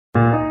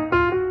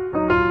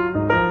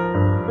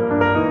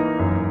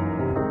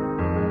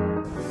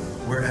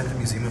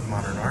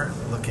modern art,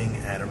 looking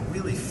at a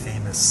really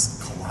famous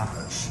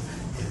collage.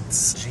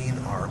 It's Jean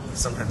art,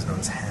 sometimes known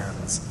as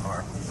Hans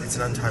art. It's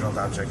an untitled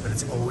object, but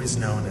it's always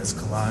known as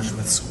collage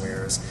with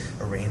squares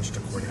arranged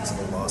according to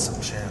the laws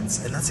of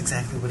chance. And that's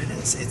exactly what it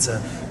is. It's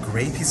a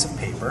gray piece of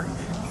paper,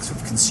 sort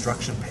of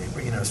construction paper,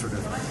 sort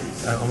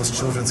of almost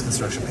children's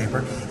construction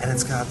paper, and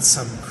it's got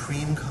some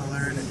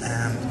cream-colored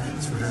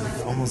and sort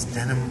of almost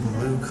denim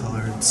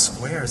blue-colored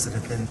squares that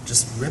have been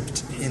just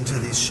ripped into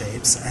these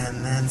shapes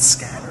and then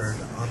scattered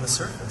on the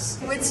surface.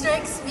 What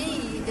strikes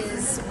me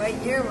is what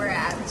year we're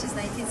at, which is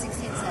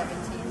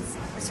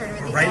 1916-17. We're sort of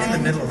at the right end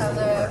in the middle of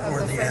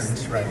the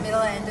end, right?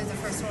 Middle end of the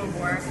First World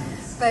War.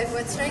 But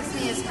what strikes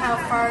me is how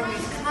far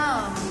we've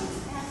come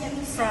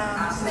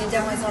from Les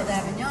Demoiselles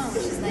d'Avignon,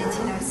 which is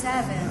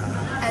 1907,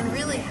 and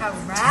really how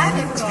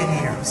radical.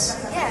 10 years.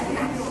 Yeah,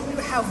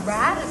 how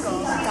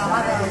radical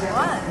Dada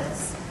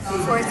was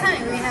for its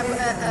time. We have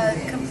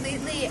a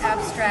completely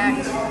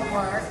abstract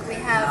work. We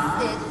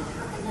have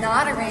it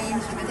not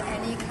arranged with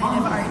any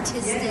kind of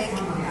artistic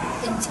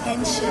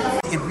intention.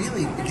 It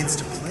really begins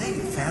to play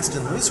fast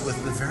and loose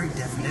with the very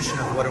definition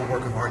of what a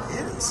work of art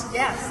is.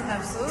 Yes,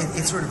 absolutely.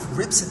 It sort of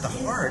rips at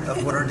the heart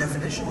of what our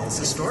definition is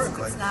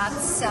historically. It's not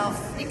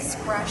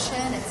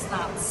self-expression, it's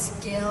not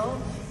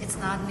skill, it's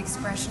not an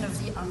expression of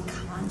the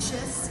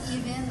unconscious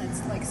even,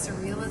 it's like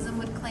Surrealism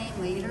would claim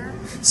later.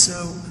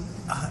 So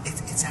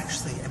it's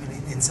actually,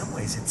 in some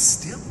ways it's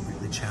still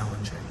really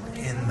challenging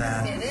in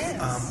that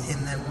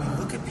we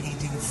look at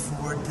painting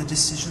for the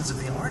decisions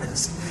of the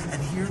artist,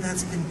 and here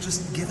that's been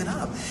just given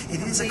up.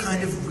 It is a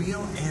kind of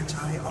real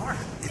anti-art.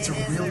 It's a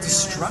real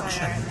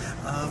destruction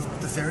of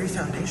the very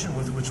foundation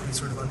with which we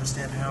sort of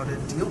understand how to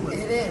deal with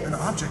an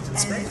object in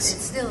space. It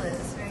still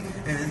is, right?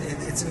 And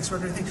it's an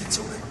extraordinary thing.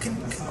 So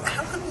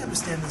how can we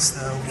understand this,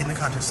 though, in the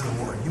context of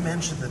the war? You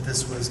mentioned that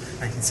this was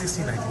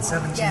 1916,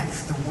 1917.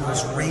 Yes. The war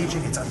is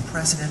raging. It's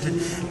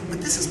unprecedented.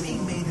 But this is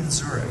being made in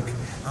Zurich.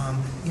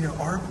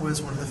 Art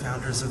was one of the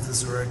founders of the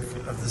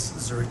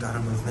Zurich Dada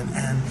movement.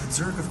 And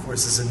Zurich, of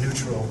course, is a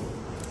neutral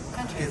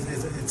country.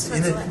 It's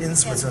in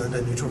Switzerland,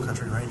 a neutral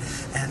country, right?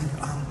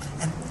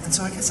 And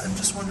so I guess I'm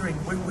just wondering,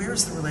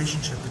 where's the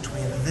relationship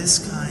between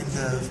this kind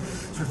of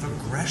sort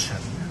of aggression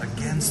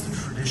against the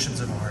traditions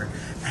of art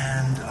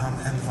and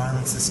the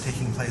violence that's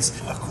taking place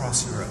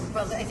across Europe?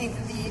 Well, I think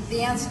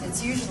the answer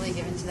that's usually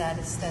given to that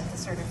is that the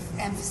sort of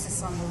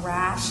emphasis on the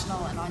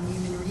rational and on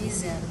human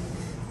reason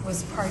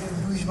was part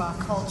of bourgeois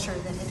culture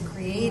that had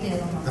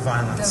created the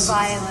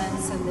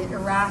violence and the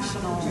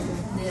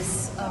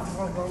irrationalness of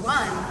World War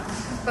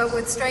I. But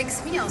what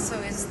strikes me also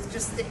is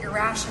just the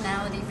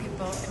irrationality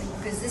people,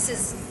 because this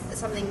is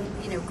something,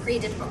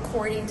 created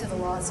according to the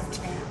laws of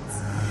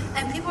chance.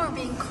 And people are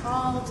being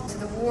called to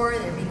the war,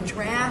 they're being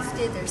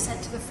drafted, they're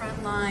sent to the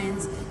front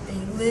lines, they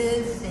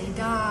live, they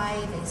die,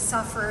 they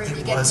suffer,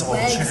 they get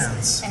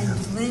legs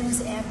and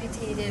limbs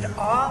amputated,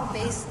 all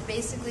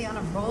basically on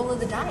a roll of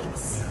the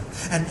dice.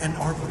 Yeah. And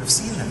art would have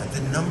seen that.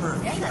 The number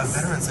of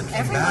veterans that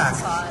came back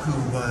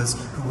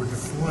who were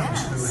deformed,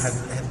 who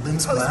had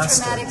limbs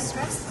blasted, post-traumatic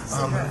stress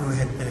syndrome, who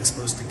had been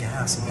exposed to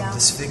gas and been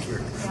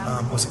disfigured,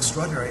 was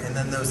extraordinary. And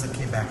then those that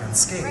came back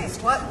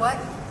unscathed. Right. What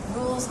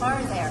rules are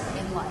there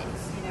in life?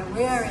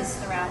 Where is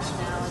the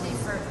rationality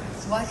for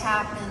what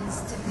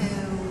happens to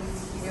who,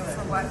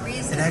 for what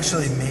reason? It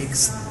actually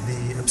makes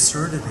the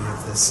absurdity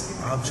of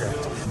this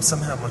object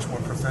somehow much more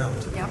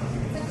profound. Yep.